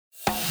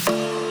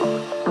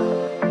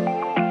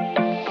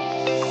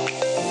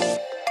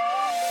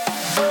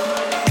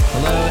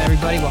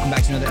Welcome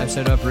back to another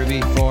episode of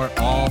Ruby for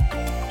All.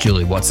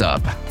 Julie, what's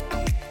up?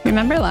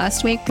 Remember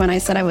last week when I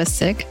said I was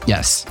sick?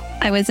 Yes.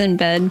 I was in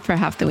bed for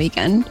half the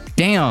weekend.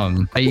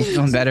 Damn. Are you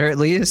feeling better at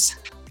least?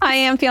 I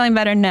am feeling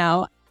better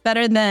now.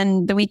 Better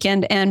than the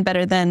weekend and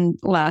better than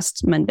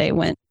last Monday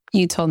when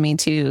you told me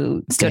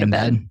to go to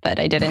bed, but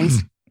I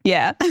didn't.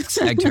 Yeah.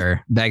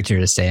 begged her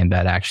to stay in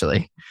bed,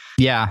 actually.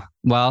 Yeah.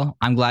 Well,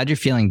 I'm glad you're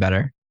feeling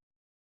better.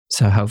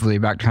 So hopefully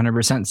you're back to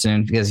 100%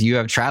 soon because you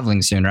have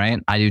traveling soon,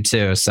 right? I do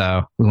too.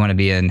 So we want to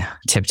be in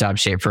tip-top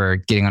shape for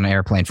getting on an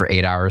airplane for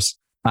 8 hours.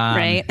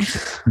 Right.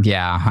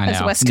 Yeah, I know.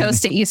 As West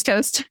Coast to East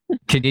Coast.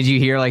 Did you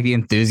hear like the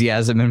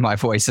enthusiasm in my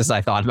voice as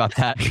I thought about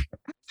that?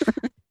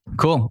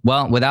 Cool.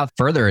 Well, without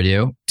further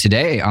ado,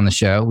 today on the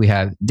show, we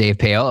have Dave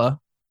Paola.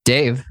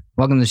 Dave,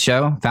 welcome to the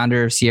show,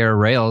 founder of Sierra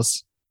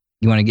Rails.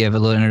 You want to give a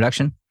little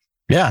introduction?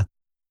 Yeah.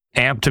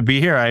 Amped to be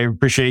here. I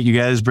appreciate you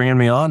guys bringing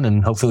me on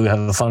and hopefully we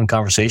have a fun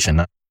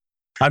conversation.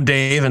 I'm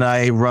Dave and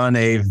I run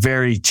a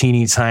very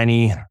teeny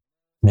tiny,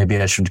 maybe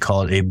I should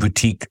call it a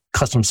boutique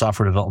custom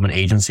software development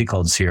agency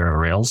called Sierra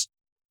Rails.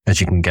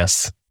 As you can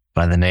guess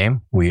by the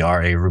name, we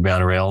are a Ruby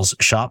on Rails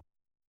shop.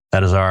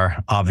 That is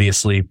our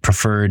obviously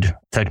preferred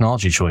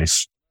technology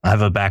choice. I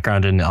have a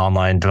background in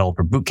online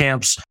developer boot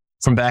camps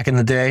from back in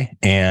the day,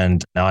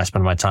 and now I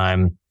spend my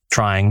time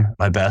trying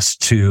my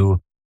best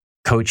to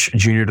coach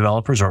junior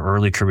developers or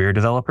early career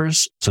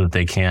developers so that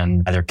they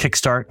can either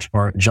kickstart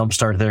or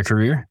jumpstart their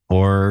career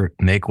or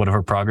make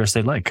whatever progress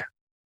they'd like.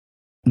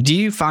 Do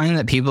you find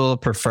that people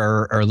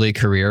prefer early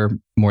career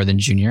more than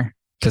junior?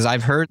 Because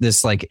I've heard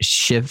this like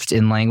shift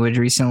in language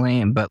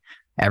recently, but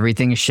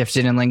everything has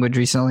shifted in language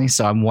recently.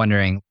 So I'm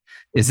wondering,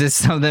 is this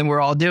something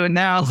we're all doing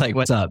now? Like,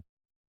 what's up?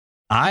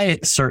 I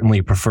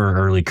certainly prefer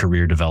early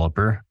career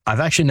developer. I've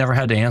actually never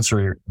had to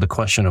answer the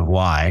question of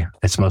why.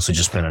 It's mostly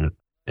just been an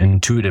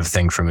intuitive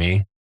thing for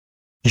me.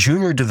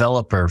 Junior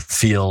developer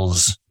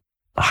feels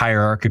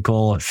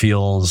hierarchical. It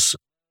feels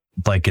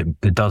like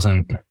it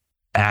doesn't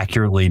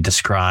accurately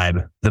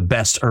describe the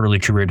best early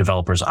career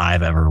developers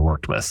I've ever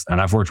worked with.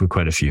 And I've worked with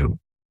quite a few.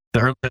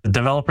 The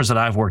developers that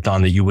I've worked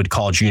on that you would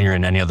call junior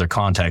in any other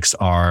context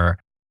are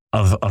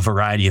of a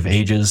variety of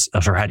ages,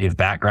 a variety of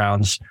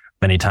backgrounds.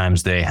 Many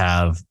times they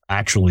have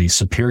actually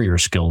superior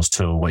skills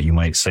to what you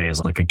might say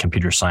is like a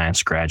computer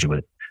science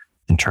graduate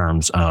in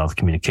terms of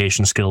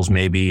communication skills,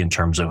 maybe in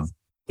terms of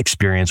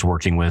experience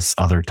working with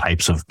other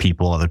types of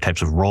people, other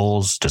types of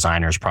roles,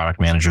 designers, product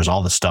managers,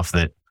 all the stuff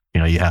that,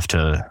 you have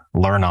to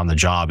learn on the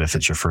job if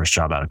it's your first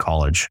job out of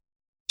college.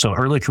 So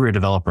early career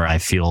developer, I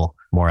feel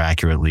more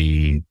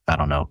accurately,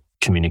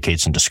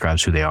 communicates and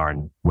describes who they are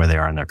and where they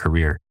are in their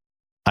career.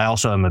 I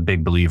also am a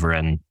big believer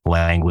in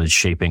language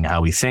shaping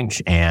how we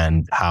think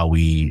and how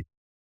we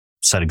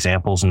set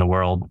examples in the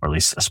world, or at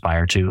least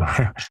aspire to.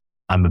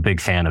 I'm a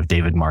big fan of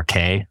David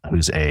Marquet,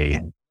 who's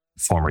a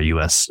former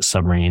U.S.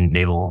 submarine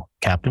naval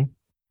captain.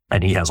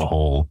 And he has a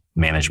whole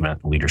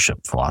management leadership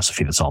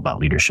philosophy that's all about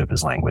leadership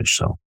as language.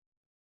 So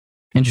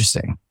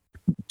interesting.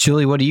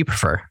 Julie, what do you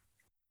prefer?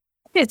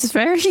 It's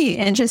very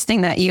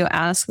interesting that you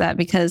ask that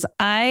because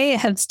I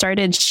have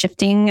started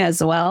shifting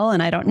as well.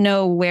 And I don't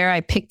know where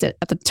I picked it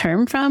up the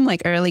term from,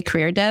 like early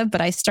career dev, but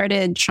I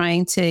started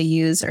trying to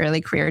use early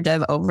career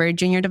dev over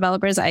junior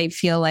developers. I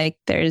feel like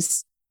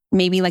there's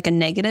maybe like a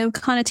negative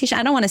connotation.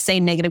 I don't want to say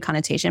negative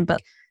connotation,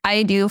 but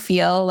I do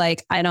feel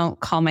like I don't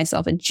call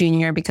myself a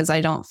junior because I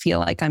don't feel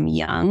like I'm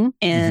young.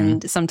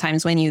 And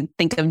sometimes when you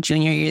think of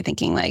junior, you're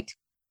thinking like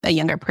a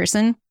younger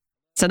person.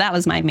 So that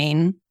was my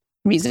main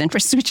reason for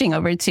switching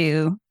over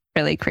to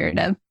early career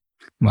dev.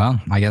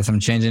 Well, I guess I'm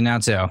changing now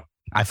too.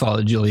 I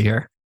followed Julie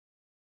here.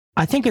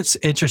 I think it's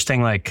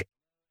interesting. Like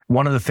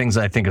one of the things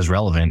that I think is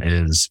relevant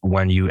is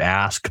when you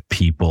ask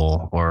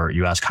people or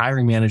you ask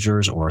hiring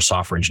managers or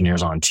software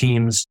engineers on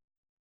teams,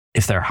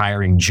 if they're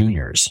hiring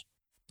juniors,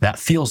 that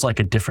feels like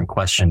a different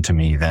question to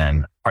me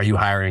than are you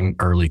hiring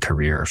early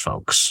career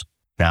folks?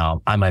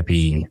 Now I might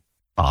be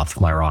off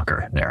my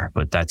rocker there,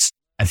 but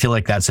I feel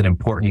like that's an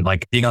important,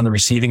 like being on the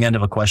receiving end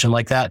of a question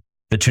like that.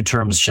 The two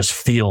terms just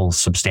feel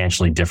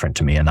substantially different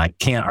to me. And I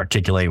can't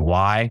articulate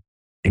why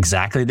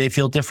exactly they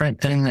feel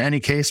different in any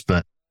case,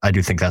 but I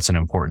do think that's an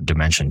important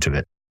dimension to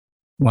it.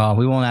 Well,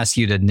 we won't ask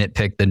you to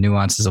nitpick the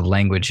nuances of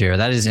language here.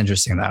 That is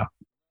interesting though.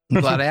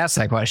 I'm glad I asked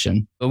that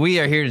question. But we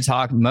are here to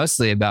talk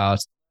mostly about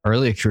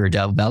early career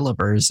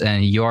developers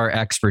and your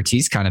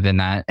expertise kind of in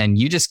that. And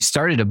you just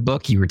started a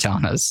book you were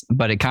telling us,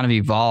 but it kind of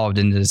evolved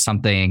into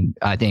something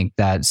I think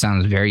that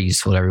sounds very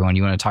useful to everyone.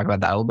 You want to talk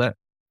about that a little bit?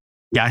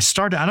 Yeah,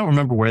 I don't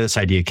remember where this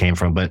idea came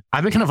from, but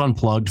I've been kind of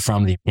unplugged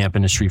from the camp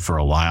industry for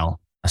a while.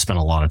 I spent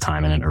a lot of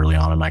time in it early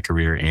on in my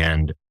career.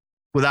 And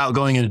without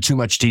going into too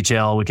much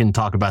detail, we can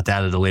talk about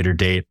that at a later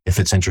date if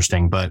it's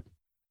interesting. But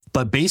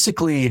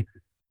basically,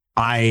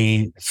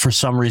 I, for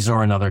some reason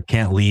or another,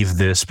 can't leave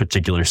this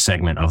particular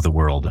segment of the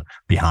world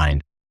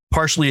behind.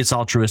 Partially, it's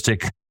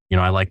altruistic.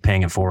 I like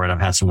paying it forward.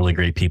 I've had some really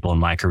great people in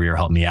my career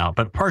help me out.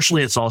 But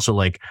partially, it's also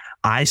like,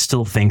 I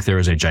still think there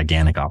is a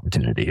gigantic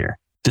opportunity here.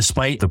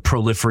 despite the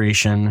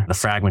proliferation, the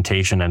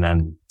fragmentation, and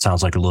then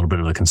sounds like a little bit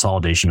of a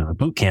consolidation of the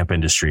boot camp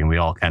industry, and we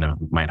all kind of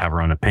might have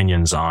our own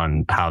opinions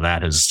on how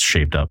that has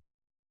shaped up.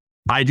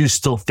 I do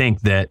still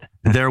think that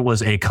there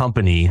was a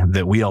company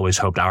that we always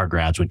hoped our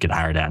grads would get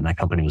hired at, and that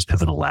company was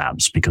Pivotal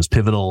Labs, because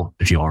Pivotal,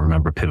 if you all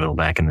remember Pivotal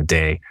back in the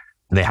day,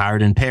 they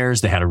hired in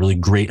pairs. They had a really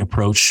great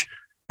approach.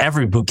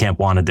 Every boot camp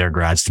wanted their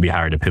grads to be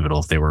hired at Pivotal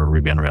if they were a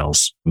Ruby on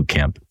Rails boot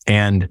camp.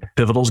 And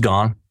Pivotal's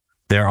gone.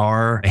 There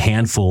are a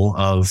handful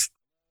of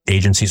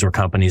agencies or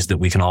companies that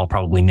we can all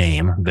probably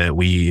name that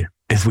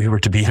if we were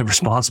to be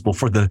responsible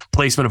for the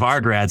placement of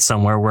our grads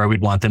somewhere where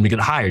we'd want them to get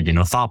hired,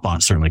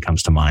 Thoughtbot certainly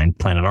comes to mind.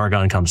 Planet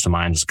Argon comes to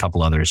mind. There's a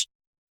couple others,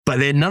 but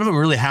none of them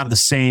really have the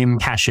same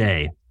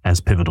cachet as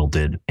Pivotal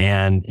did.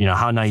 And,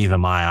 how naive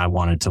am I? I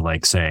wanted to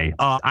say,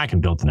 oh, I can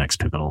build the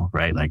next Pivotal,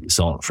 right?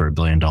 Sell it for $1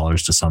 billion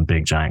to some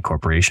big giant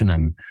corporation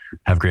and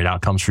have great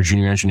outcomes for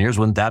junior engineers.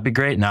 Wouldn't that be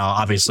great? Now,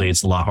 obviously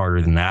it's a lot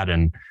harder than that.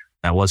 And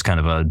that was kind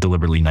of a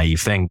deliberately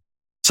naive thing.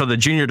 So the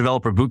junior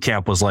developer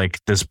bootcamp was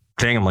this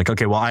thing. I'm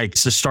okay, well, I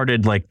just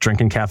started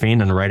drinking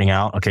caffeine and writing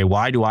out, okay,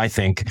 why do I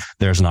think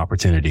there's an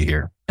opportunity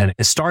here? And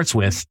it starts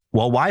with,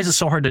 well, why is it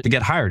so hard to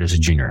get hired as a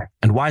junior?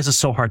 And why is it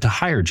so hard to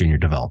hire junior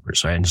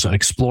developers, right? And so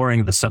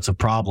exploring the sets of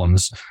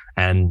problems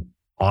and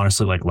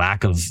honestly,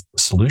 lack of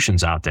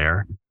solutions out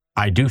there,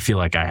 I do feel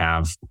like I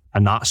have a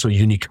not so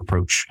unique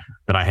approach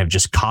that I have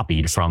just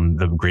copied from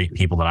the great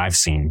people that I've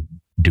seen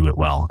do it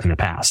well in the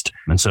past.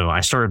 And so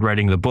I started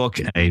writing the book.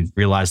 I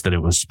realized that it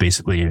was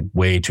basically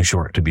way too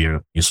short to be a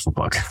useful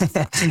book.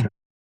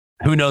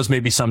 Who knows,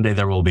 maybe someday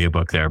there will be a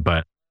book there.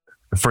 But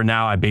for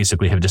now, I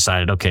basically have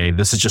decided, okay,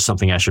 this is just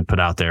something I should put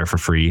out there for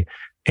free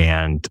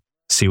and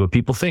see what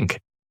people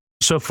think.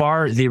 So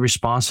far, the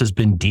response has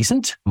been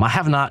decent. I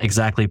have not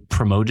exactly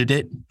promoted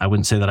it. I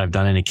wouldn't say that I've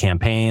done any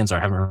campaigns or I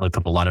haven't really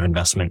put a lot of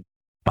investment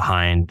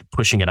behind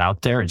pushing it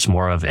out there. It's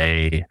more of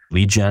a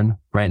lead gen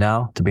right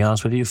now, to be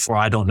honest with you, for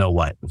I don't know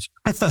what.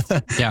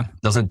 Yeah.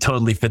 Doesn't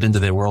totally fit into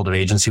the world of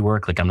agency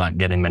work. I'm not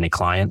getting many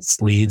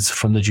clients leads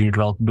from the junior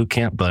developer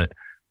bootcamp, but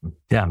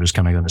yeah, I'm just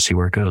kind of going to see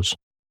where it goes.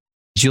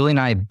 Julie and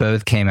I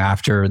both came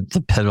after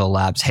the Pivotal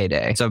Labs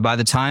heyday. So by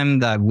the time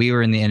that we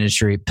were in the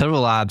industry,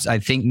 Pivotal Labs, I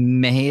think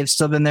may have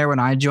still been there when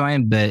I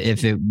joined, but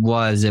if it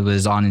was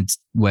on its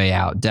way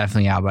out,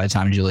 definitely out by the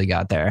time Julie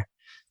got there.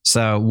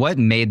 So what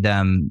made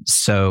them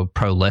so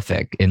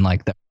prolific in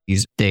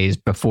these days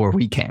before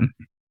we came?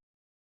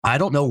 I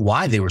don't know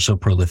why they were so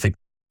prolific.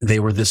 They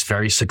were this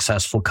very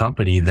successful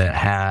company that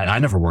I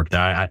never worked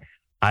there.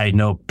 I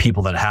know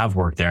people that have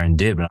worked there and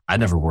did, but I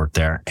never worked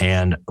there.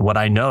 And what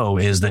I know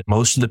is that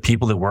most of the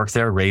people that worked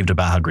there raved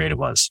about how great it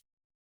was.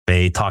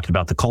 They talked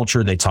about the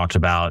culture. They talked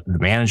about the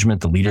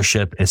management, the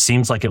leadership. It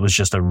seems like it was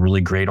just a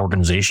really great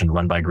organization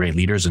run by great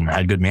leaders and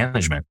had good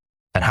management.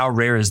 And how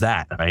rare is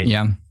that, right?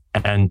 Yeah.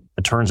 And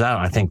it turns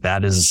out, I think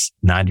that is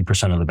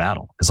 90% of the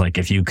battle. It's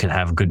if you can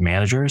have good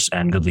managers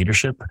and good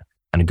leadership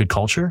and a good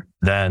culture,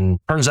 then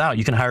turns out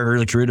you can hire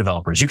early career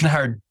developers. You can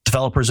hire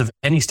developers of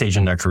any stage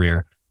in their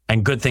career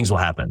and good things will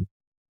happen.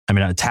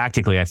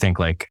 Tactically, I think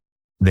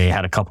they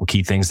had a couple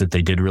key things that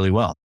they did really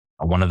well.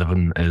 One of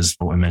them is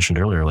what we mentioned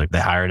earlier. They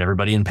hired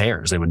everybody in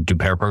pairs. They would do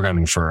pair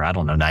programming for,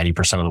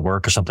 90% of the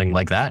work or something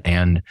like that.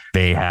 And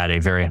they had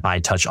a very high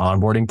touch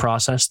onboarding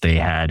process. They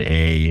had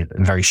a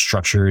very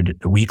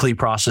structured weekly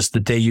process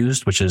that they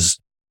used, which is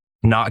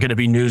not going to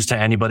be news to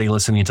anybody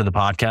listening to the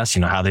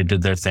podcast. How they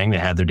did their thing. They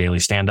had their daily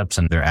stand-ups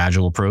and their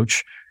agile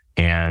approach.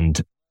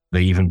 And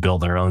they even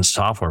built their own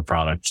software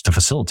product to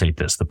facilitate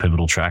this, the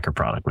Pivotal Tracker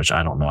product, which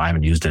I don't know. I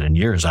haven't used it in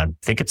years. I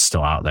think it's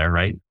still out there,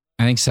 right?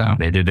 I think so.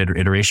 They did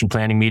iteration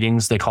planning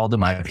meetings. They called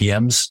them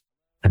IPMs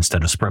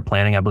instead of sprint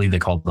planning. I believe they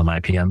called them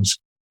IPMs.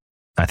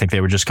 I think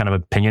they were just kind of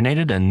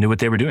opinionated and knew what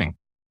they were doing.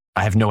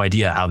 I have no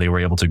idea how they were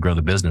able to grow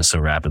the business so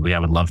rapidly. I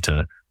would love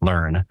to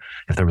learn.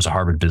 If there was a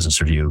Harvard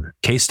Business Review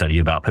case study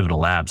about Pivotal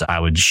Labs, I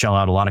would shell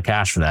out a lot of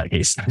cash for that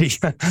case study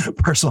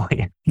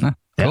personally. Cool.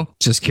 Yeah.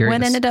 Just curious.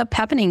 What ended up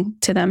happening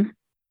to them?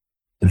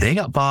 They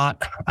got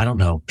bought, I don't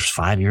know,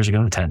 5 years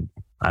ago, 10.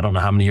 I don't know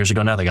how many years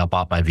ago now they got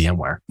bought by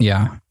VMware.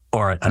 Yeah.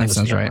 Or I think that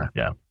sounds right.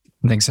 Yeah.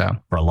 I think so.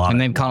 For a lot. And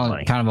they've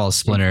kind of all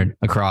splintered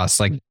across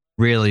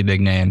really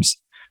big names.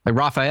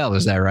 Raphael,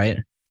 is that right?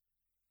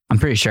 I'm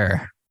pretty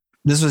sure.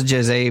 This was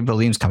Jose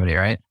Balim's company,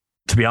 right?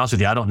 To be honest with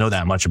you, I don't know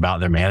that much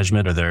about their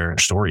management or their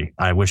story.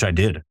 I wish I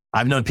did.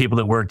 I've known people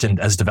that worked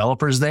as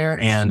developers there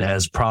and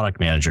as product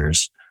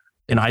managers.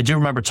 And I do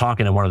remember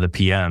talking to one of the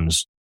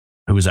PMs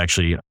who was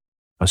actually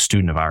a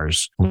student of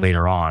ours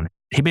later on.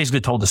 He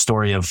basically told the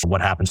story of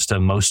what happens to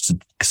most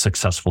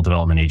successful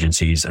development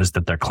agencies is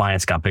that their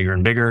clients got bigger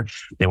and bigger.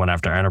 They went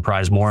after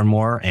enterprise more and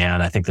more.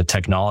 And I think the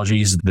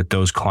technologies that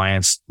those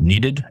clients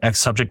needed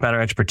subject matter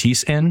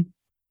expertise in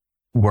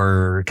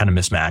were kind of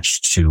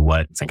mismatched to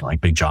what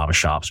big Java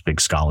shops,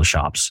 big Scala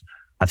shops.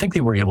 I think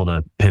they were able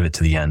to pivot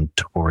to the end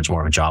towards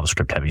more of a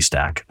JavaScript heavy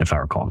stack, if I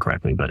recall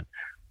correctly. But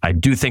I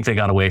do think they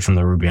got away from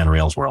the Ruby on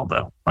Rails world,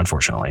 though,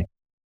 unfortunately.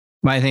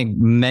 I think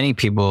many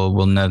people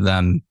will know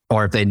them,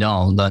 or if they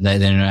don't, they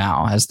know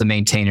now as the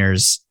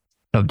maintainers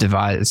of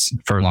devise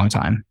for a long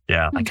time.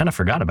 Yeah, I kind of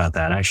forgot about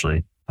that,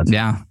 actually.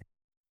 Yeah.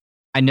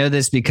 I know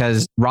this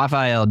because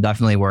Raphael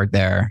definitely worked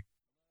there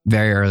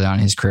very early on in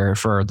his career.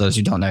 For those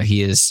who don't know,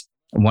 he is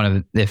one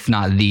of, if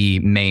not the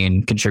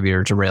main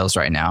contributor to Rails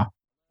right now.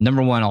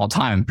 Number one all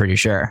time, I'm pretty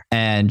sure.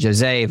 And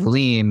Jose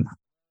Valim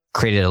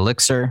created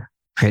Elixir,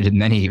 created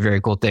many very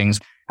cool things.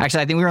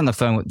 Actually, I think we were on the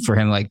phone for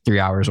him like 3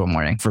 hours one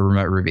morning for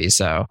remote Ruby.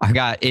 So I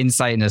got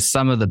insight into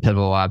some of the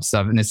Pivotal Lab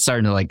stuff, and it's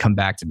starting to like come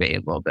back to me a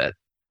little bit.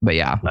 But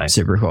yeah, nice.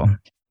 Super cool.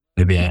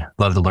 Maybe I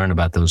love to learn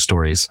about those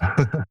stories.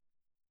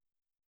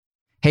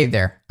 Hey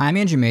there, I'm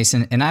Andrew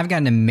Mason, and I've got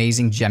an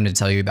amazing gem to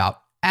tell you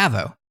about,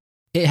 Avo.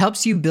 It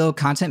helps you build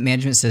content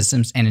management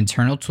systems and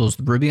internal tools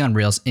with Ruby on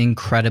Rails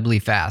incredibly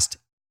fast.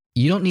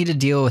 You don't need to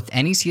deal with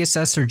any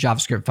CSS or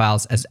JavaScript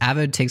files, as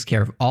Avo takes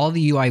care of all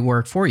the UI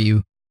work for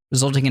you,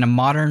 resulting in a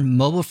modern,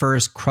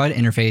 mobile-first CRUD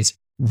interface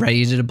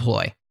ready to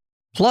deploy.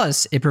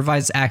 Plus, it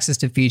provides access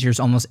to features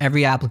almost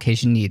every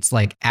application needs,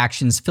 like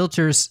actions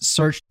filters,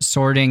 search,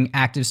 sorting,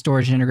 active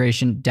storage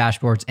integration,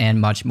 dashboards, and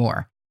much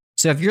more.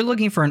 So if you're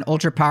looking for an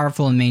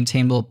ultra-powerful and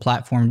maintainable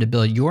platform to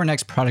build your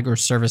next product or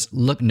service,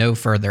 look no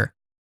further.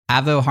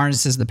 Avo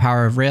harnesses the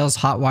power of Rails,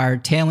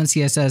 Hotwire, Tailwind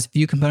CSS,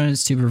 Vue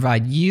components to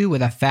provide you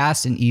with a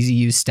fast and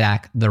easy-use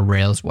stack the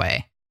Rails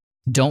way.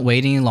 Don't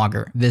wait any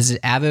longer.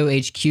 Visit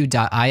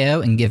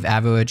avohq.io and give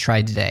Avo a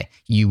try today.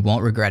 You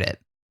won't regret it.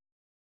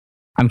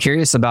 I'm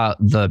curious about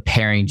the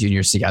pairing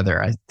juniors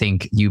together. I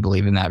think you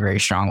believe in that very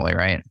strongly,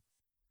 right?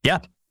 Yeah.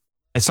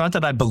 It's not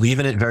that I believe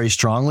in it very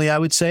strongly, I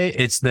would say.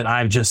 It's that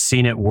I've just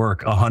seen it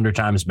work 100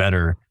 times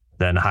better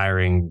than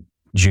hiring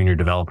junior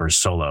developers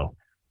solo.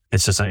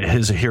 It's just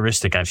it's a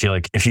heuristic. I feel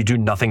like if you do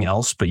nothing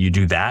else, but you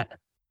do that,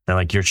 then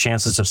like your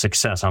chances of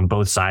success on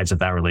both sides of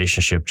that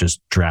relationship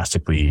just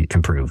drastically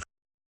improve.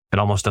 It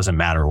almost doesn't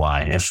matter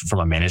why. If from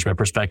a management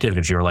perspective,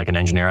 if you're like an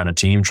engineer on a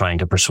team trying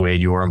to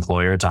persuade your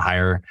employer to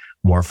hire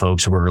more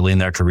folks who are early in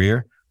their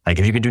career, like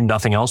if you can do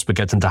nothing else but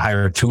get them to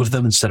hire 2 of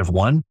them instead of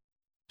 1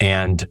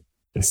 and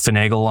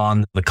finagle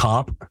on the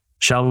comp,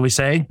 shall we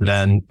say,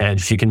 then and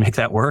if you can make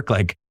that work,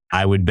 like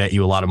I would bet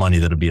you a lot of money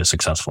that it'll be a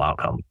successful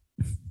outcome.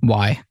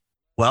 Why?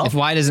 Well, if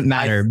why doesn't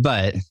matter,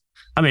 but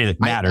I mean,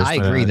 it matters. I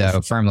agree though,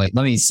 firmly.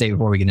 Let me say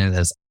before we get into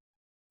this,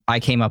 I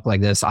came up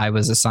like this. I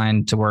was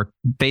assigned to work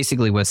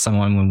basically with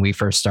someone when we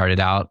first started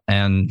out,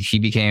 and he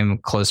became a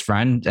close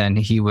friend, and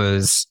he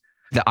was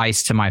the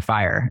ice to my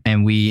fire.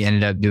 And we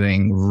ended up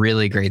doing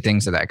really great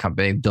things at that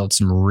company, built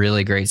some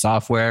really great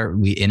software.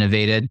 We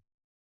innovated.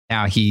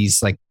 Now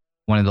he's like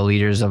one of the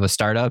leaders of a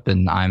startup,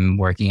 and I'm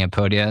working at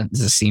Podia as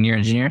a senior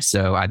engineer.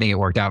 So I think it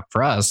worked out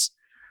for us.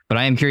 But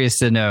I am curious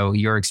to know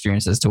your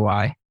experience as to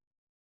why.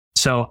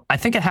 So I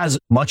think it has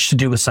much to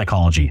do with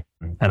psychology.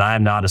 And I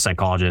am not a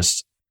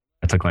psychologist.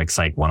 I took like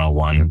Psych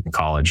 101 in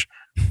college.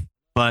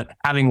 But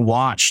having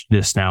watched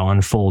this now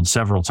unfold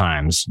several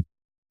times,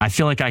 I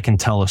feel like I can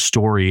tell a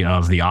story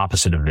of the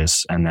opposite of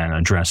this and then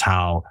address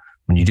how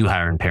when you do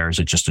hire in pairs,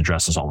 it just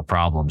addresses all the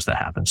problems that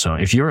happen. So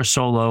if you're a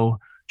solo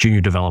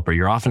junior developer,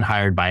 you're often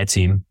hired by a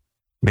team.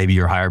 Maybe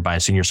you're hired by a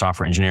senior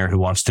software engineer who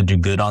wants to do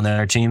good on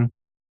their team.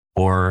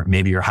 Or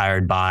maybe you're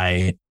hired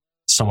by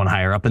someone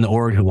higher up in the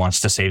org who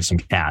wants to save some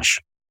cash.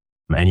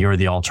 And you're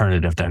the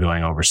alternative to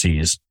going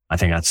overseas. I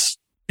think that's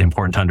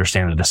important to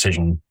understand the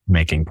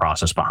decision-making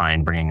process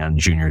behind bringing a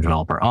junior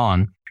developer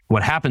on.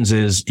 What happens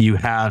is you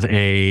have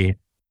a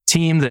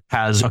team that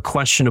has a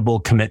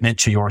questionable commitment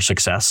to your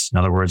success. In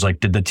other words,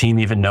 like, did the team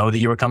even know that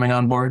you were coming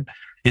on board?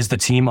 Is the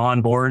team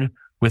on board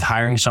with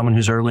hiring someone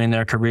who's early in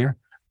their career?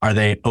 Are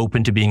they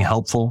open to being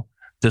helpful?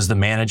 Does the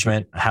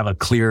management have a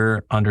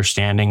clear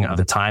understanding of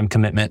the time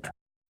commitment?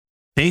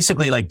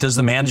 Basically, like, does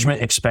the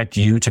management expect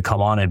you to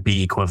come on and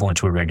be equivalent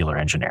to a regular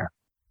engineer?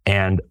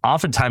 And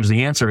oftentimes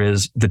the answer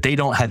is that they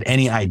don't have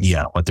any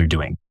idea what they're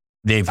doing.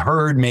 They've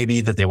heard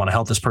maybe that they want to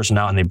help this person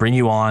out and they bring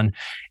you on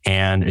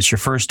and it's your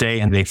first day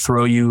and they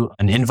throw you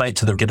an invite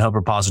to the GitHub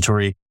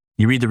repository.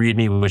 You read the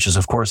README, which is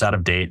of course out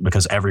of date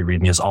because every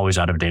README is always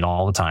out of date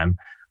all the time.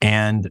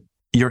 And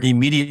you're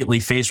immediately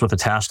faced with a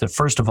task that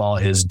first of all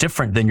is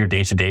different than your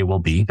day-to-day will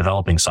be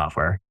developing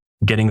software.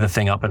 Getting the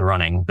thing up and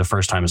running the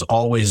first time is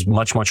always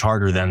much, much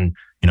harder than,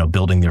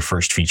 building your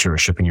first feature or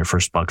shipping your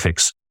first bug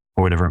fix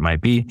or whatever it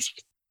might be.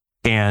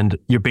 And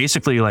you're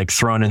basically like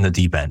thrown in the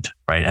deep end,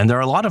 right? And there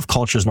are a lot of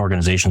cultures and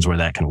organizations where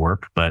that can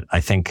work, but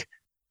I think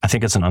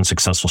it's an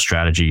unsuccessful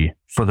strategy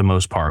for the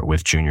most part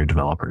with junior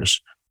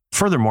developers.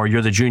 Furthermore,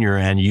 you're the junior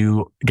and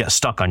you get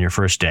stuck on your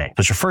first day.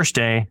 It's your first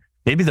day,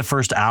 maybe the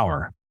first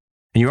hour,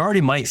 and you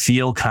already might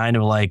feel kind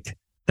of like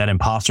that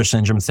imposter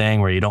syndrome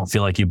thing where you don't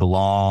feel like you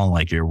belong,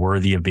 like you're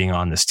worthy of being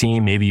on this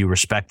team. Maybe you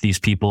respect these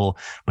people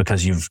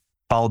because you've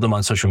followed them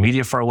on social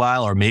media for a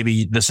while, or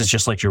maybe this is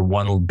just like your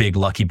one big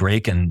lucky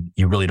break and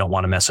you really don't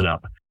want to mess it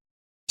up.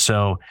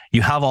 So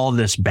you have all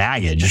this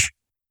baggage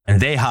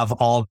and they have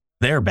all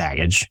their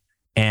baggage.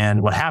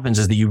 And what happens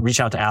is that you reach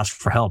out to ask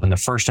for help. And the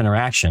first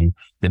interaction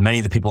that many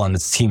of the people on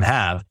this team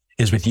have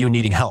is with you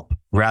needing help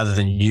rather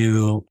than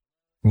you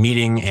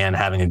meeting and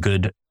having a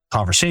good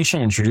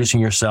conversation,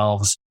 introducing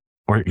yourselves,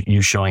 or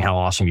you showing how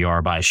awesome you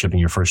are by shipping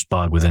your first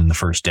bug within the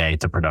first day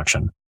to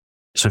production.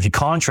 So if you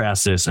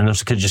contrast this, and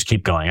this could just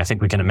keep going, I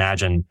think we can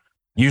imagine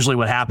usually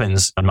what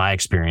happens in my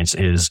experience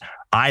is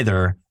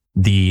either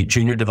the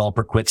junior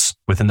developer quits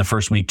within the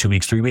first week, 2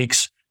 weeks, 3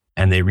 weeks,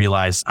 and they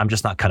realize I'm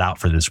just not cut out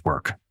for this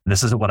work.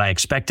 This isn't what I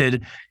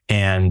expected.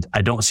 And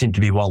I don't seem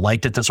to be well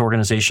liked at this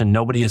organization.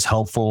 Nobody is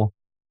helpful.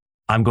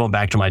 I'm going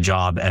back to my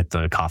job at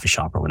the coffee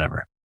shop or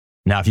whatever.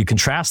 Now, if you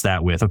contrast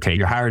that with, okay,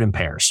 you're hired in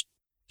pairs.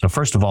 So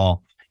first of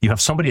all, you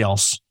have somebody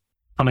else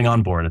coming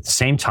on board at the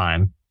same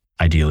time,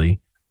 ideally,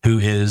 who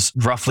is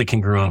roughly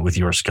congruent with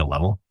your skill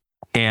level.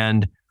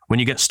 And when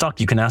you get stuck,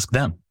 you can ask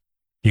them.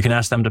 You can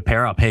ask them to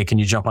pair up. Hey, can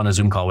you jump on a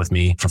Zoom call with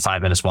me for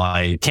 5 minutes while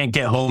I can't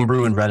get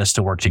Homebrew and Redis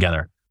to work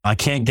together? I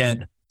can't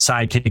get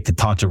Sidekick to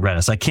talk to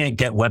Redis. I can't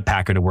get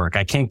Webpacker to work.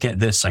 I can't get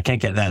this. I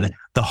can't get that.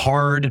 The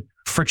hard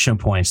friction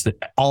points that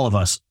all of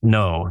us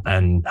know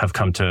and have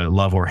come to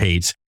love or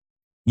hate,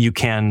 you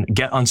can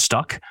get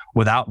unstuck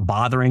without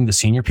bothering the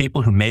senior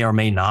people who may or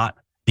may not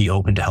be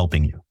open to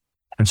helping you.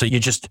 And so you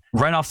just,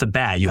 right off the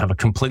bat, you have a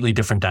completely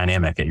different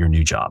dynamic at your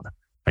new job.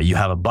 Right? You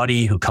have a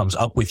buddy who comes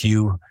up with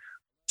you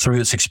through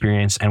this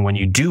experience. And when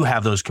you do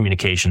have those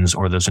communications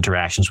or those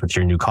interactions with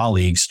your new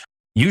colleagues,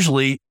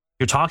 usually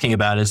you're talking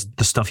about is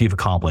the stuff you've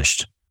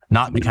accomplished,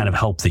 not the kind of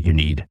help that you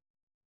need.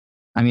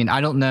 I mean, I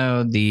don't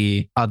know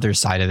the other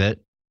side of it,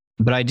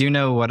 but I do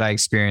know what I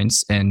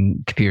experienced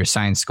in computer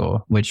science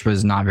school, which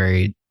was not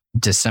very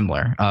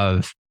dissimilar.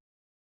 Of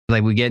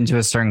like, we get into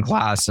a certain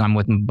class and I'm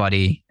with my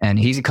buddy and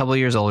he's a couple of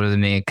years older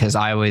than me because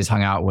I always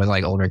hung out with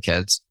like older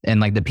kids and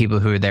like the people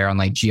who are there on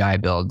like GI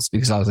builds,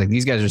 because I was like,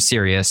 these guys are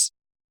serious.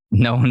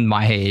 No one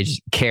my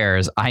age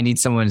cares. I need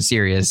someone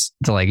serious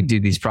to like do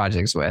these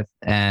projects with.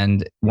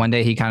 And one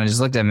day he kind of just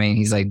looked at me and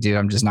he's like, dude,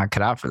 I'm just not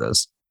cut out for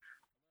this.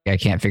 I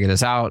can't figure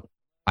this out.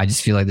 I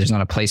just feel like there's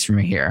not a place for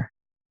me here.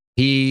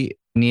 He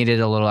needed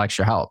a little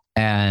extra help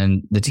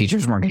and the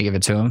teachers weren't going to give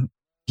it to him.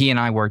 He and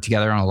I worked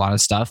together on a lot of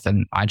stuff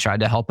and I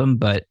tried to help him,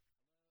 but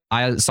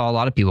I saw a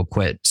lot of people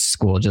quit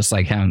school just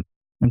like him.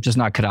 I'm just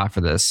not cut out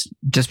for this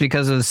just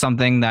because of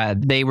something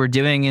that they were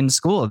doing in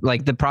school.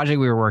 Like the project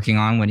we were working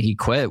on when he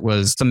quit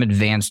was some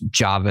advanced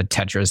Java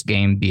Tetris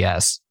game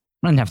BS.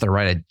 I didn't have to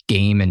write a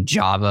game in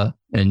Java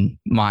in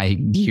my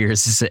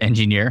years as an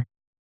engineer.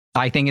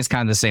 I think it's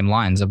kind of the same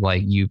lines of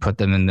like you put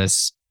them in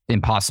this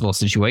impossible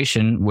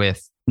situation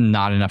with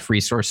not enough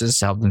resources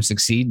to help them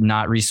succeed,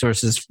 not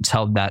resources to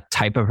help that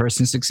type of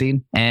person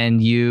succeed.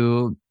 And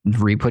you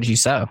reap what you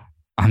sow.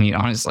 I mean,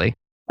 honestly.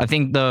 I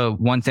think the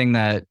one thing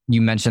that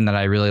you mentioned that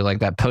I really like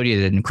that Podia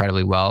did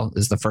incredibly well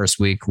is the first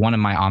week. One of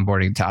my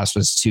onboarding tasks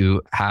was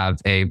to have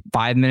a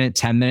 5-minute,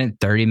 10-minute,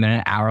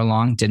 30-minute,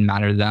 hour-long, didn't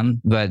matter to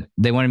them, but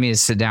they wanted me to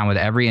sit down with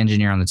every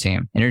engineer on the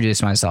team,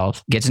 introduce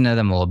myself, get to know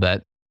them a little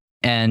bit,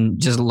 and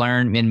just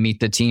learn and meet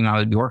the team I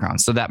would be working on.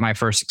 So that my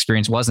first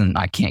experience wasn't,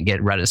 I can't get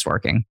Redis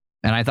working.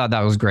 And I thought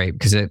that was great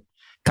because it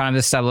kind of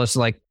established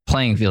like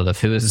playing field of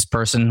who is this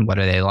person? What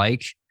are they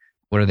like?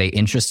 What are they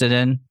interested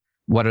in?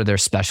 What are their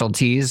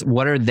specialties?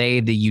 What are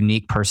they the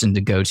unique person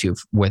to go to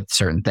with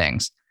certain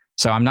things?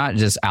 So I'm not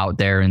just out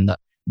there in the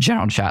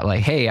general chat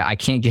like, hey, I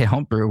can't get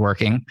Homebrew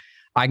working.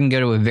 I can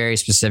go to a very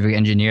specific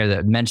engineer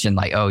that mentioned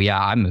like, oh yeah,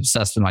 I'm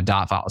obsessed with my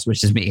dot files,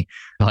 which is me.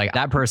 Like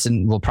that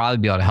person will probably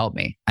be able to help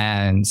me.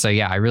 And so,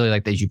 yeah, I really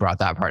like that you brought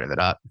that part of it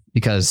up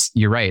because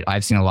you're right.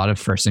 I've seen a lot of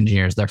first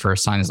engineers, their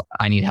first time is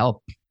I need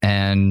help.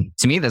 And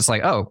to me, that's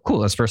like, oh, cool.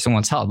 This person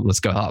wants help.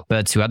 Let's go help.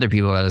 But to other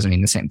people, that doesn't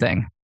mean the same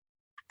thing.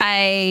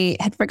 I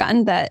had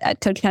forgotten that at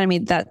Code Academy,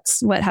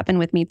 that's what happened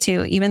with me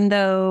too. Even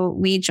though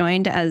we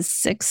joined as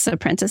 6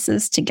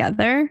 apprentices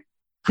together,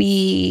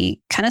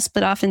 we kind of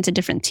split off into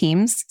different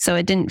teams. So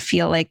it didn't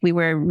feel like we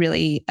were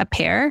really a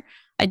pair.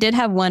 I did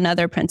have one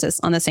other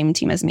apprentice on the same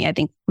team as me. I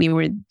think we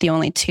were the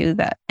only 2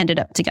 that ended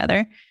up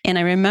together. And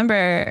I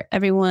remember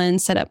everyone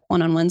set up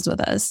one-on-ones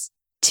with us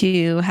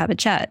to have a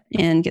chat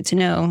and get to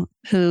know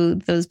who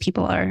those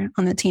people are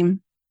on the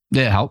team.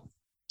 Did it help?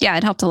 Yeah,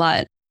 it helped a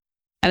lot.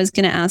 I was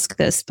going to ask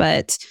this,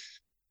 but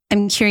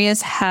I'm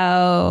curious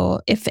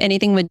how, if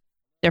anything would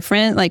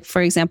different, like for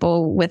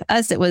example, with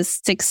us, it was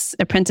 6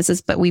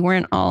 apprentices, but we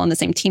weren't all on the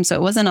same team. So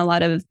it wasn't a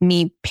lot of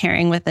me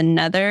pairing with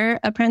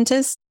another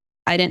apprentice.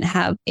 I didn't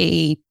have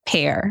a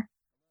pair.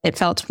 It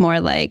felt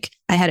more like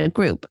I had a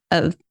group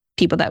of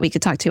people that we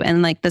could talk to.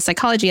 And like the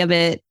psychology of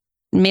it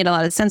made a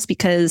lot of sense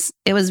because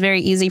it was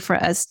very easy for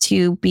us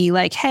to be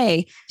like,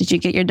 hey, did you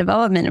get your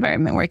development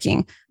environment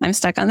working? I'm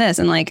stuck on this.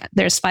 And like,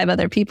 there's 5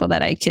 other people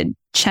that I could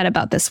chat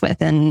about this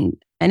with. And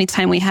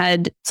anytime we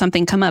had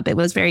something come up, it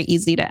was very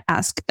easy to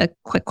ask a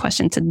quick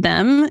question to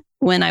them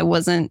when I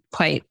wasn't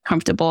quite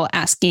comfortable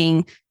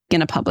asking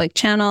in a public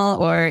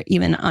channel or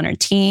even on our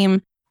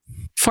team.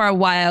 For a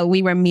while,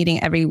 we were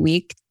meeting every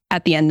week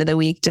at the end of the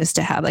week just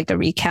to have like a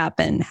recap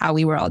and how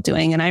we were all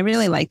doing. And I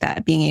really like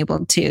that, being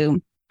able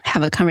to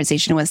have a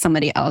conversation with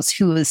somebody else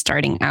who is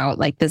starting out,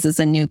 like this is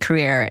a new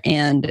career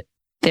and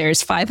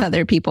there's 5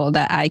 other people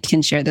that I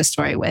can share this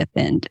story with.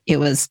 And it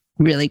was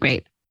really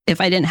great. If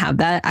I didn't have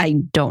that, I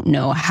don't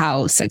know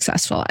how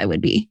successful I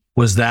would be.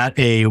 Was that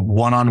a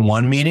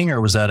one-on-one meeting or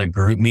was that a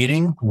group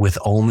meeting with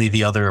only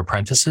the other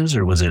apprentices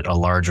or was it a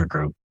larger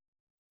group?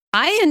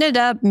 I ended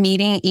up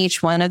meeting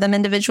each one of them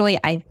individually,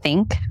 I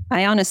think.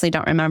 I honestly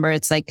don't remember.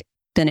 It's like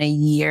been a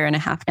year and a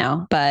half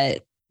now,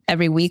 but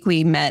every week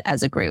we met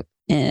as a group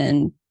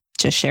and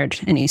just shared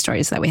any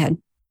stories that we had.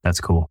 That's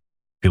cool.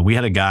 We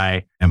had a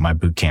guy at my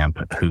boot camp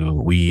who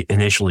we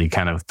initially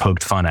kind of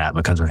poked fun at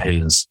because of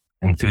his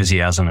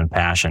enthusiasm and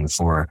passion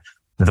for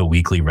the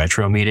weekly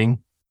retro meeting.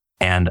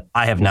 And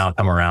I have now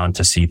come around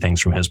to see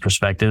things from his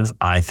perspective.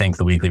 I think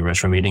the weekly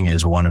retro meeting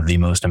is one of the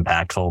most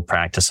impactful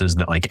practices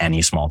that like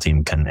any small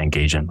team can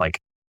engage in. Like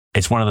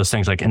it's one of those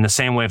things like in the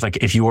same way,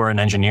 if you were an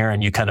engineer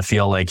and you kind of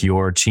feel like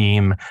your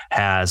team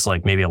has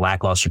like maybe a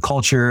lackluster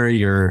culture,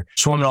 you're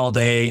swimming all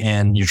day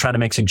and you try to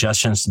make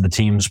suggestions to the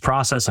team's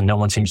process and no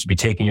one seems to be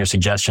taking your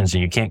suggestions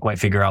and you can't quite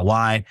figure out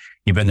why.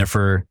 You've been there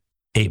for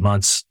 8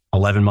 months,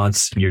 11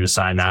 months. You're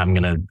deciding now I'm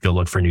going to go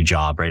look for a new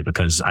job, right?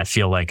 Because I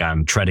feel like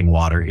I'm treading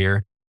water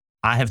here.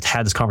 I have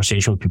had this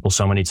conversation with people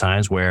so many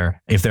times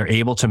where if they're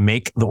able to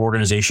make the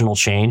organizational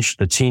change,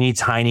 the teeny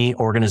tiny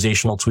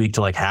organizational tweak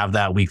to like have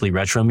that weekly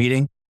retro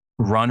meeting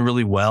run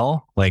really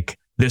well, like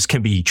this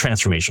can be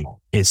transformational.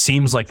 It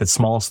seems like the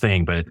smallest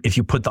thing, but if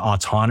you put the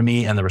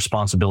autonomy and the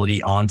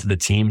responsibility onto the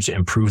teams to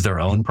improve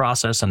their own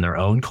process and their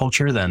own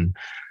culture, then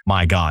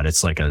my God,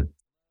 it's like a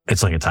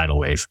tidal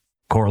wave.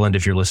 Cortland,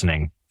 if you're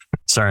listening,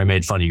 sorry I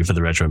made fun of you for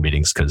the retro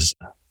meetings because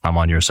I'm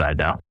on your side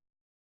now.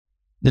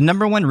 The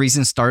number one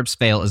reason startups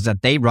fail is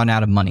that they run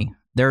out of money.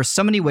 There are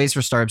so many ways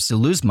for startups to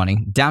lose money.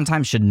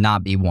 Downtime should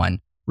not be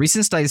one.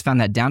 Recent studies found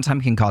that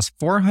downtime can cost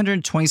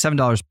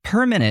 $427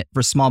 per minute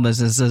for small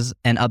businesses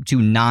and up to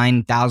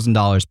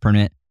 $9,000 per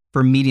minute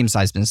for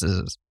medium-sized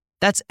businesses.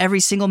 That's every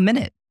single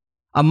minute.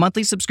 A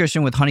monthly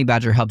subscription with Honey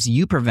Badger helps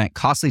you prevent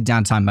costly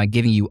downtime by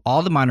giving you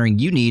all the monitoring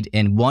you need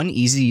in one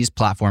easy-to-use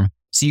platform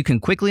so you can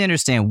quickly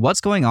understand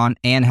what's going on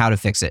and how to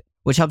fix it,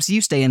 which helps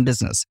you stay in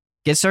business.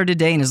 Get started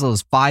today in as little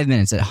as 5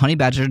 minutes at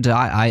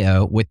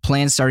honeybadger.io with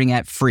plans starting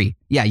at free.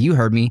 Yeah, you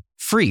heard me,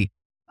 free.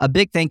 A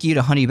big thank you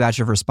to Honey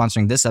Badger for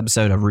sponsoring this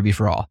episode of Ruby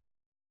for All.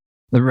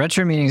 The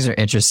retro meetings are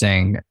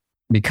interesting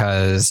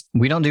because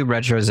we don't do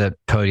retros at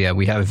Podia.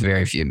 We have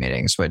very few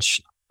meetings,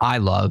 which I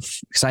love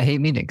because I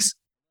hate meetings.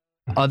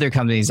 Other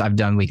companies I've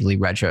done weekly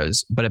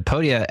retros, but at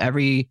Podia,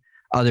 every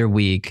other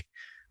week,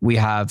 we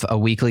have a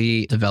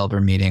weekly developer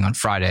meeting on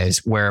Fridays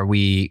where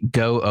we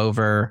go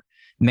over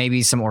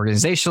maybe some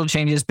organizational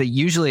changes, but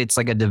usually it's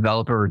like a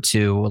developer or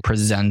two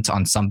present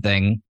on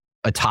something,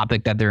 a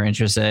topic that they're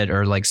interested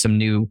or like some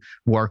new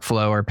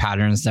workflow or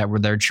patterns that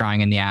they're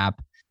trying in the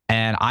app.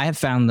 And I have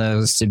found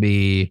those to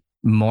be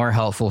more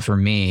helpful for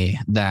me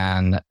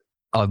than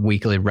a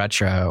weekly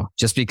retro,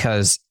 just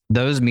because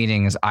those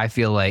meetings, I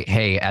feel like,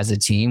 hey, as a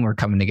team, we're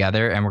coming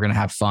together and we're going to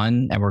have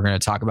fun and we're going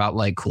to talk about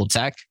like cool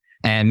tech.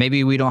 And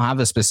maybe we don't have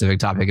a specific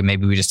topic and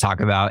maybe we just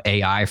talk about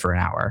AI for an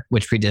hour,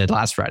 which we did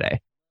last Friday.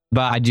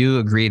 But I do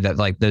agree that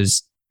like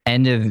those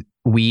end of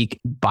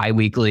week,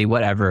 bi-weekly,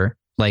 whatever,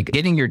 like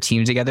getting your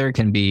team together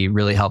can be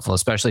really helpful,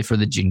 especially for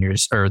the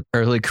juniors or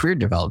early career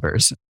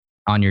developers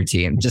on your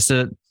team, just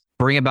to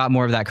bring about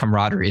more of that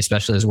camaraderie,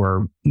 especially as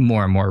we're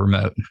more and more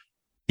remote.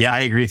 Yeah, I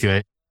agree with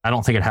you. I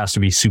don't think it has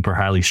to be super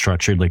highly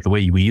structured. Like the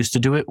way we used to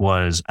do it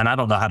was, and I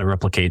don't know how to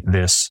replicate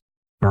this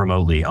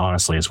remotely,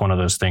 honestly. It's one of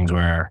those things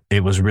where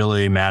it was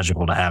really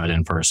magical to have it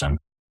in person.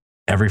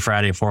 Every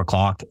Friday at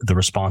 4:00, the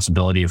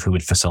responsibility of who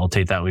would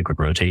facilitate that week would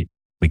rotate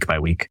week by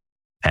week.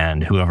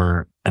 And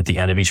whoever at the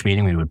end of each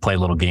meeting, we would play a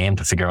little game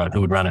to figure out who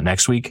would run it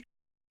next week.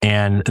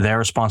 And their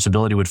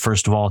responsibility would,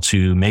 first of all,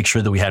 to make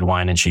sure that we had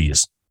wine and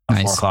cheese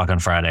at 4:00 on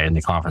Friday in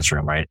the conference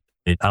room, right?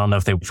 I don't know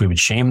if we would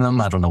shame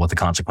them. I don't know what the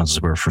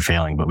consequences were for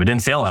failing, but we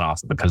didn't fail that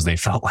often because they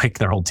felt like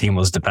their whole team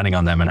was depending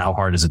on them and how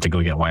hard is it to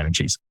go get wine and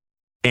cheese.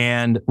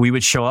 And we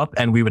would show up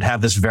and we would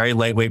have this very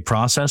lightweight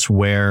process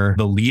where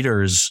the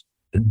leaders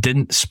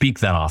didn't speak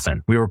that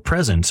often. We were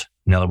present.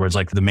 In other words,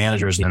 like the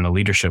managers and the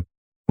leadership,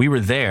 we were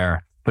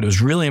there, but it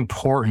was really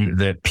important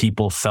that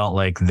people felt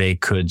like they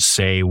could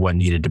say what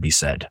needed to be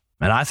said.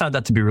 And I found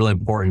that to be really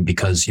important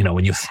because, you know,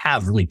 when you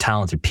have really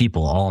talented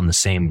people all in the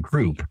same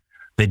group,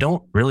 they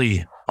don't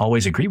really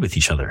always agree with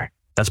each other.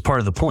 That's part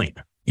of the point.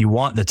 You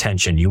want the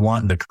tension, you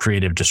want the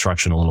creative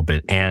destruction a little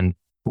bit. And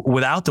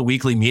without the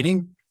weekly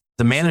meeting,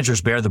 the managers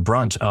bear the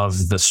brunt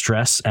of the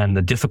stress and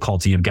the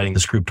difficulty of getting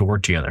this group to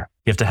work together.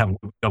 You have to have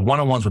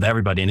one-on-ones with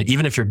everybody. And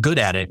even if you're good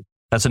at it,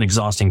 that's an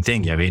exhausting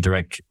thing. You have 8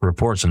 direct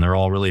reports and they're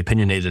all really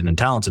opinionated and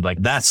talented.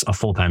 Like that's a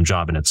full-time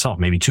job in itself,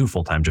 maybe 2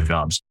 full-time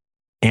jobs.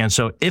 And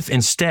so if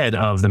instead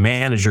of the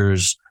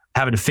managers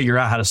having to figure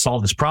out how to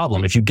solve this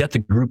problem, if you get the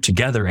group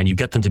together and you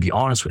get them to be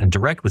honest and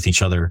direct with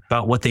each other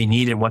about what they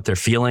need and what they're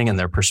feeling and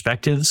their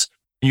perspectives,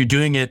 you're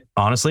doing it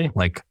honestly,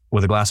 like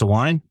with a glass of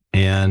wine,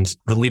 and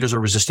the leaders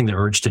are resisting the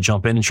urge to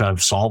jump in and try to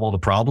solve all the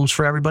problems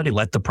for everybody,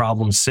 let the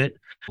problems sit,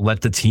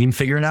 let the team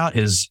figure it out,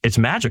 it's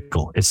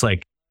magical. It's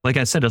like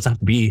I said, it doesn't have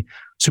to be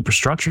super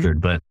structured,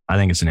 but I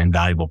think it's an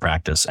invaluable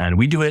practice. And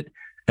we do it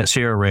at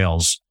Sierra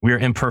Rails. We're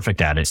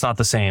imperfect at it. It's not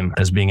the same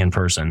as being in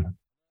person.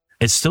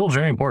 It's still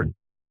very important.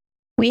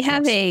 We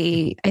have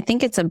I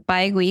think it's a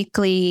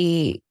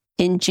bi-weekly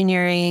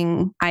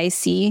engineering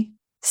IC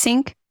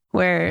sync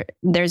where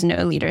there's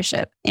no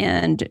leadership,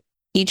 and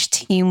each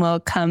team will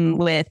come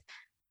with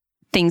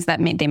things that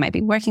they might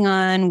be working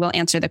on. We'll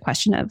answer the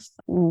question of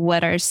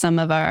what are some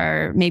of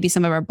our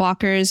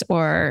blockers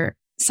or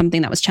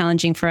something that was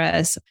challenging for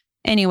us.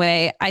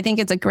 Anyway, I think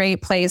it's a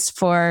great place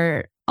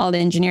for all the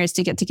engineers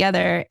to get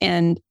together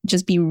and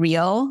just be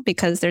real,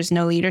 because there's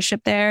no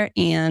leadership there,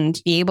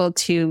 and be able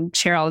to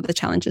share all of the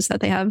challenges that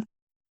they have.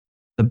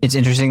 It's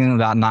interesting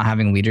about not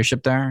having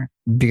leadership there,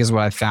 because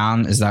what I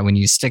found is that when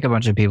you stick a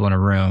bunch of people in a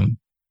room,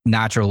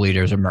 natural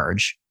leaders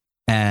emerge.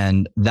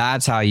 And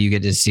that's how you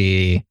get to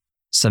see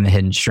some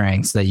hidden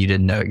strengths that you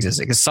didn't know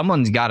existed, because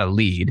someone's got to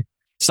lead.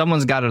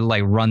 Someone's got to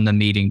like run the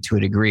meeting to a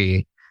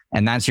degree.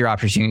 And that's your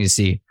opportunity to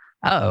see,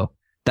 oh,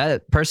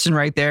 that person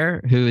right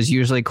there who is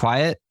usually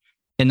quiet,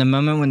 in the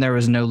moment when there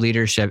was no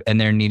leadership and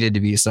there needed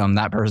to be some,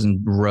 that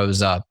person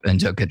rose up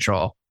and took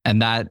control.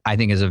 And that, I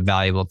think, is a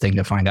valuable thing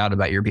to find out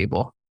about your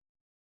people.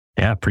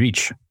 Yeah,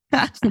 preach.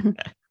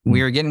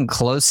 We are getting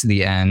close to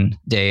the end.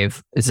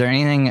 Dave, is there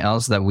anything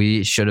else that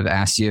we should have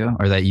asked you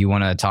or that you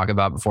want to talk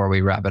about before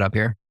we wrap it up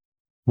here?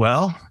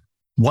 Well,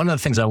 one of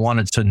the things I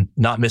wanted to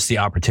not miss the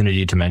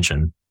opportunity to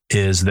mention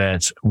is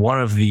that one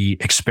of the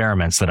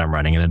experiments that I'm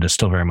running, and it is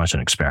still very much an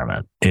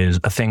experiment, is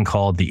a thing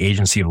called the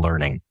Agency of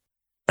Learning.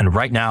 And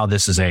right now,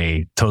 this is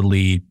a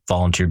totally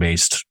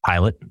volunteer-based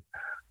pilot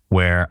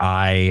where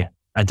I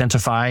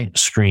identify,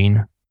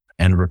 screen,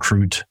 and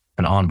recruit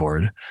and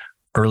onboard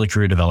early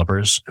career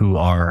developers who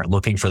are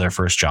looking for their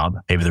first job.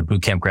 Maybe they're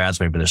bootcamp grads,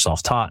 maybe they're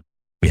self-taught.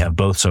 We have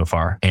both so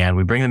far. And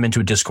we bring them into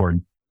a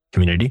Discord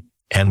community,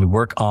 and we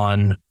work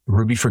on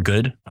Ruby for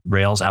Good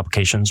Rails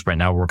applications. Right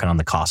now, we're working on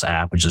the COS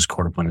app, which is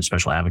Court Appointed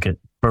Special Advocate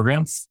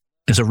program.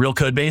 It's a real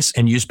code base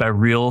and used by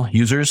real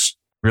users,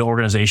 real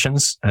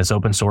organizations, and it's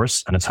open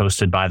source, and it's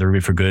hosted by the Ruby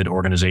for Good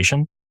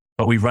organization.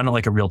 But we run it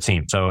like a real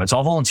team. So it's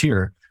all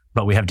volunteer,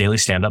 but we have daily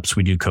stand-ups.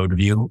 We do code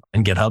review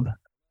in GitHub,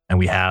 and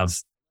we have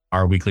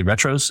our weekly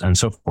retros and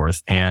so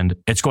forth. And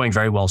it's going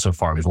very well so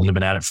far. We've only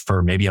been at it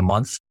for maybe a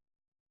month.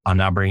 I'm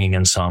now bringing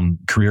in some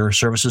career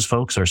services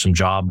folks or some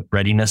job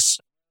readiness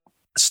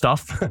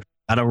stuff.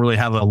 I don't really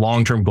have a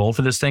long-term goal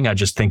for this thing. I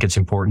just think it's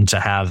important to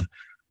have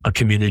a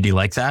community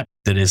like that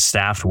is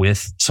staffed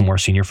with some more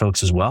senior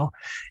folks as well.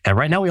 And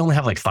right now we only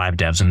have like 5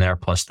 devs in there,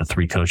 plus the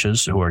 3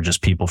 coaches who are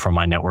just people from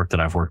my network that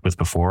I've worked with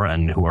before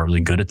and who are really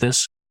good at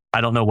this.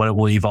 I don't know what it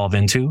will evolve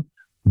into,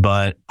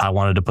 but I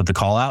wanted to put the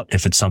call out.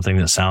 If it's something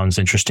that sounds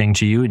interesting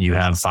to you and you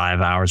have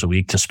 5 hours a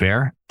week to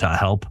spare to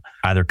help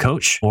either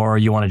coach, or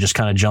you want to just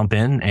kind of jump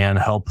in and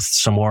help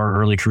some more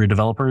early career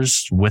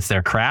developers with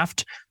their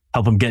craft,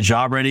 help them get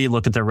job ready,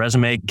 look at their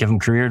resume, give them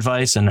career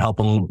advice, and help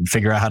them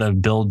figure out how to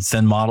build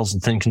thin models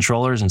and thin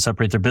controllers and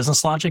separate their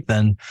business logic,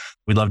 then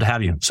we'd love to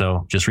have you.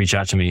 So just reach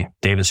out to me,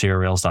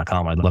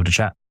 davis@rails.com. I'd love to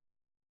chat.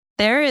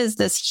 There is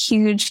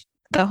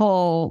the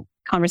whole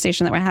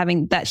conversation that we're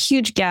having, that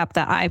huge gap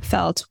that I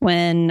felt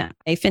when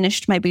I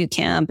finished my boot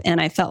camp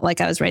and I felt like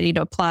I was ready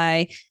to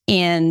apply,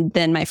 and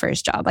then my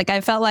first job. Like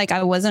I felt like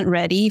I wasn't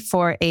ready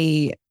for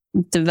a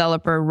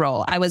developer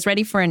role. I was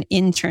ready for an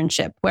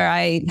internship where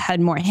I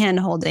had more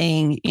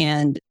hand-holding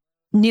and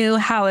knew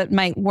how it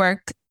might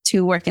work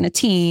to work in a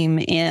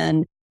team.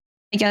 And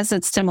I guess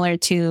it's similar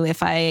to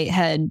if I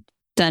had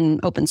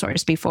done open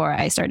source before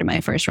I started my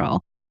first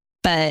role.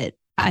 But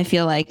I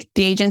feel like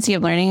the Agency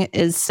of Learning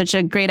is such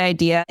a great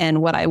idea,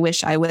 and what I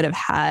wish I would have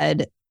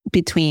had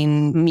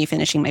between me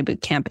finishing my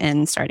boot camp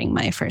and starting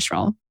my first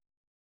role.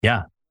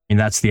 Yeah. I mean,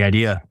 that's the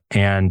idea.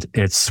 And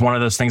it's one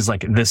of those things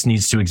like this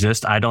needs to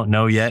exist. I don't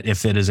know yet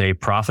if it is a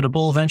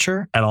profitable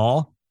venture at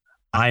all.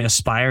 I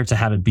aspire to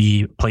have it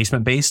be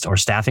placement based or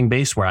staffing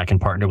based, where I can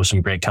partner with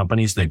some great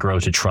companies that grow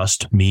to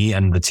trust me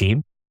and the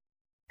team.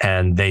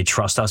 And they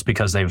trust us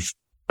because they've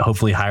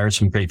hopefully hired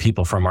some great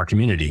people from our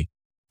community.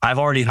 I've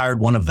already hired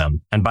one of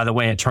them. And by the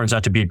way, it turns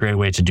out to be a great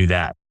way to do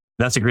that.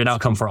 That's a great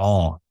outcome for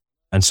all.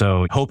 And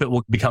so I hope it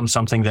will become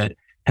something that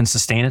can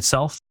sustain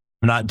itself.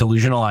 I'm not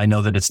delusional. I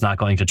know that it's not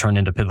going to turn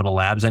into Pivotal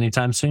Labs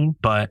anytime soon,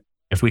 but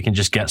if we can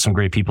just get some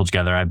great people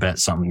together, I bet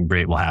something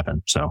great will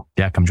happen. So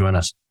yeah, come join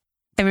us.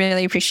 I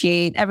really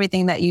appreciate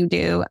everything that you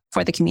do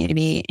for the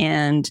community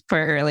and for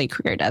early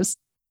career devs.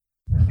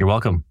 You're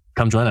welcome.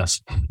 Come join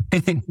us.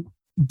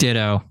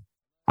 Ditto.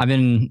 I've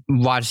been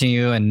watching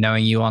you and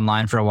knowing you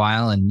online for a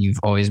while, and you've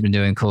always been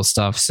doing cool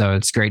stuff. So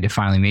it's great to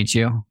finally meet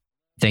you.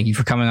 Thank you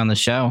for coming on the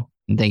show.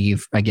 And thank you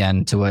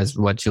again to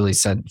what Julie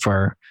said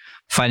for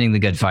fighting the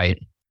good fight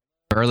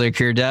for early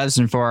career devs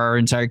and for our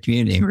entire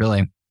community,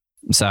 really.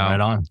 So right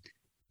on.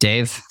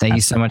 Dave, thank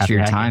you so much for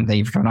your time. Thank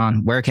you for coming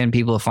on. Where can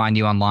people find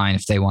you online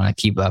if they want to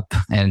keep up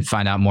and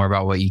find out more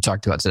about what you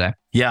talked about today?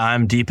 Yeah,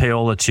 I'm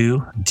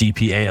dpaola2,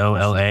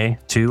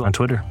 DPAOLA2 on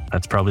Twitter.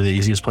 That's probably the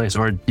easiest place.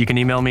 Or you can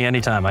email me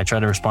anytime. I try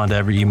to respond to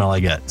every email I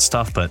get. It's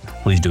tough, but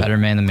please do Better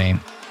man than me.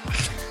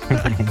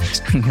 I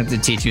have to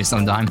teach you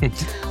sometime.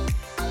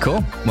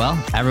 Cool.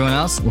 Well, everyone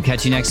else, we'll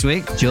catch you next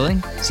week.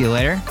 Julie, see you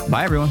later.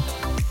 Bye, everyone.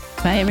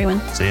 Bye, everyone.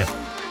 See ya.